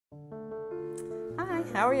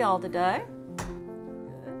Hi, how are y'all today?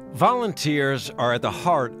 Volunteers are at the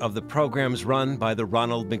heart of the programs run by the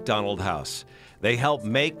Ronald McDonald House. They help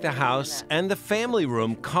make the house and the family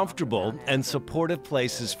room comfortable and supportive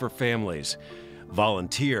places for families.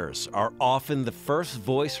 Volunteers are often the first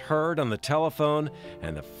voice heard on the telephone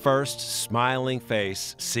and the first smiling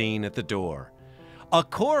face seen at the door. A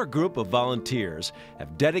core group of volunteers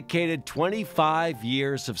have dedicated 25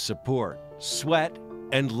 years of support, sweat,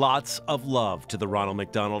 and lots of love to the Ronald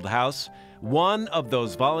McDonald House. One of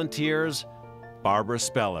those volunteers, Barbara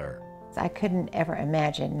Speller. I couldn't ever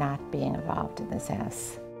imagine not being involved in this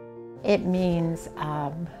house. It means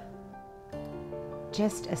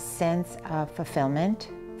just a sense of fulfillment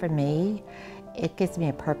for me. It gives me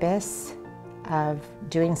a purpose of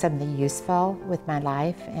doing something useful with my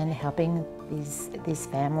life and helping these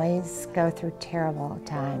families go through terrible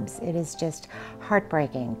times. It is just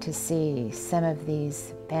heartbreaking to see some of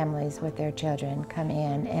these families with their children come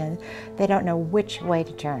in and they don't know which way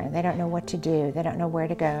to turn. They don't know what to do. They don't know where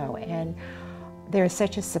to go. And there is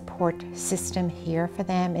such a support system here for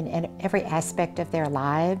them in every aspect of their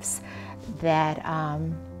lives that,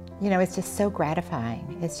 you know, it's just so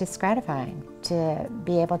gratifying. It's just gratifying to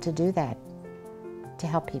be able to do that, to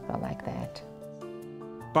help people like that.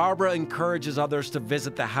 Barbara encourages others to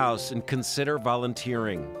visit the house and consider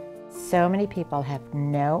volunteering. So many people have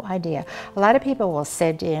no idea. A lot of people will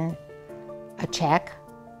send in a check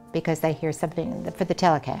because they hear something for the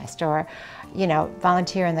telecast or, you know,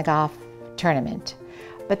 volunteer in the golf tournament.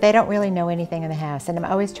 But they don't really know anything in the house. And I'm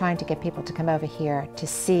always trying to get people to come over here to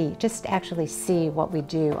see, just actually see what we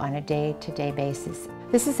do on a day-to-day basis.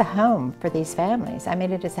 This is a home for these families. I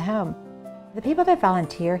mean, it is a home. The people that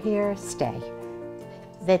volunteer here stay.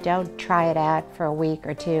 They don't try it out for a week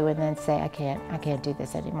or two and then say, I can't do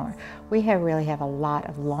this anymore. We really have a lot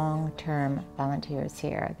of long-term volunteers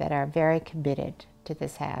here that are very committed to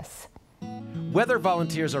this house. Whether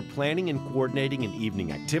volunteers are planning and coordinating an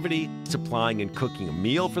evening activity, supplying and cooking a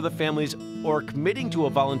meal for the families, or committing to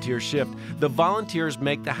a volunteer shift, the volunteers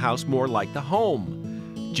make the house more like the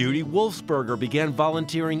home. Judy Wolfsberger began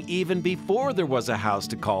volunteering even before there was a house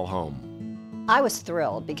to call home. I was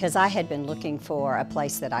thrilled because I had been looking for a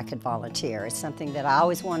place that I could volunteer. It's something that I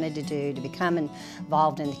always wanted to do, to become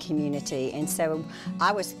involved in the community, and so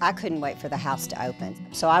I couldn't wait for the house to open.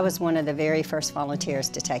 So I was one of the very first volunteers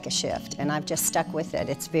to take a shift, and I've just stuck with it.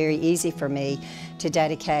 It's very easy for me to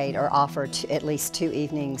dedicate or offer at least 2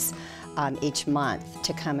 evenings each month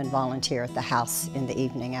to come and volunteer at the house in the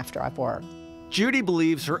evening after I've worked. Judy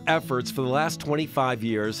believes her efforts for the last 25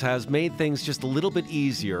 years has made things just a little bit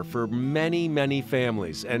easier for many, many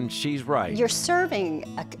families, and she's right. You're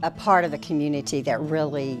serving a part of the community that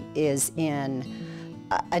really is in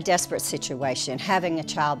a desperate situation. Having a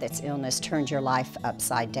child that's illness turns your life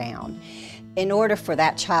upside down. In order for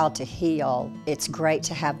that child to heal, it's great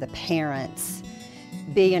to have the parents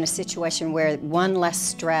be in a situation where one less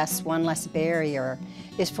stress, one less barrier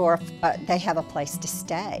is for they have a place to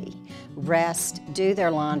stay, rest, do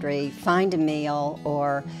their laundry, find a meal,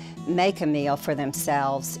 or make a meal for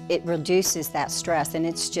themselves. It reduces that stress, and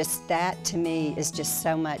it's just that, to me, is just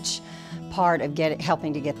so much part of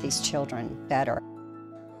helping to get these children better.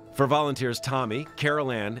 For volunteers Tommy,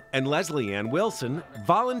 Carol Ann, and Leslie Ann Wilson,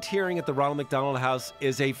 volunteering at the Ronald McDonald House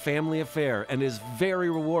is a family affair and is very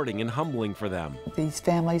rewarding and humbling for them. These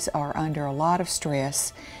families are under a lot of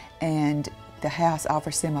stress, and the house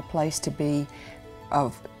offers them a place to be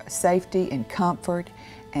of safety and comfort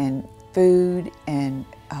and food and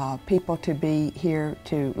people to be here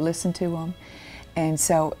to listen to them. And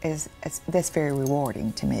so that's very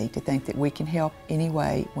rewarding to me, to think that we can help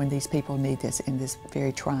anyway when these people need this in this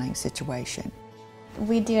very trying situation.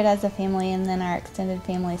 We do it as a family, and then our extended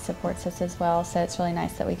family supports us as well, so it's really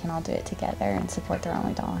nice that we can all do it together and support the Ronald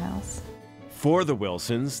McDonald House. For the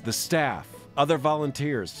Wilsons, the staff, other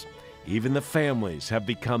volunteers, even the families have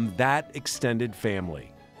become that extended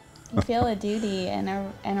family. You feel a duty and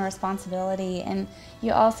a responsibility, and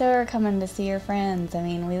you also are coming to see your friends. I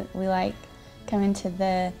mean, we like coming to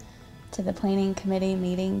the planning committee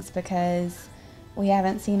meetings because we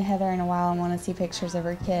haven't seen Heather in a while and want to see pictures of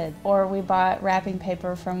her kids. Or we bought wrapping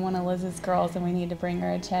paper from one of Liz's girls and we need to bring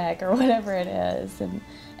her a check, or whatever it is. And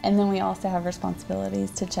then we also have responsibilities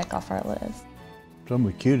to check off our list. Some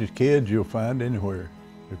of the cutest kids you'll find anywhere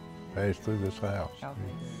that pass through this house.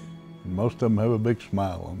 And most of them have a big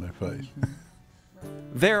smile on their face.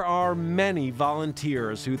 There are many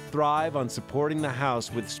volunteers who thrive on supporting the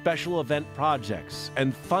house with special event projects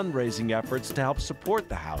and fundraising efforts to help support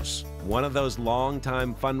the house. One of those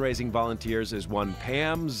longtime fundraising volunteers is one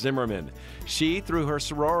Pam Zimmerman. She, through her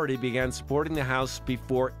sorority, began supporting the house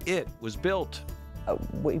before it was built.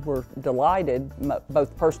 we were delighted,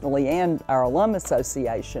 both personally and our alum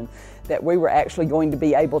association, that we were actually going to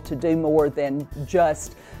be able to do more than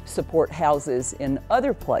just support houses in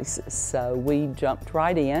other places. So we jumped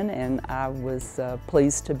right in, and I was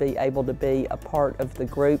pleased to be able to be a part of the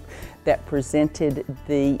group that presented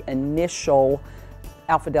the initial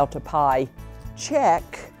Alpha Delta Pi check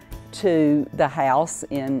to the House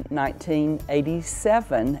in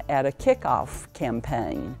 1987 at a kickoff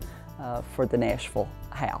campaign for the Nashville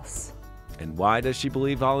House. And why does she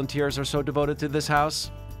believe volunteers are so devoted to this house?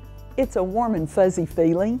 It's a warm and fuzzy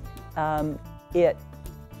feeling. It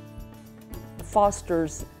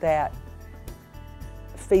fosters that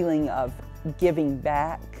feeling of giving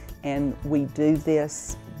back, and we do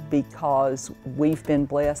this because we've been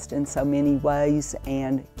blessed in so many ways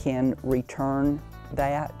and can return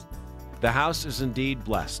that. The house is indeed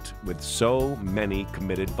blessed with so many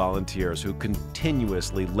committed volunteers who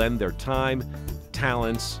continuously lend their time,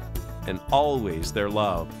 talents, and always their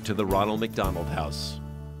love to the Ronald McDonald House.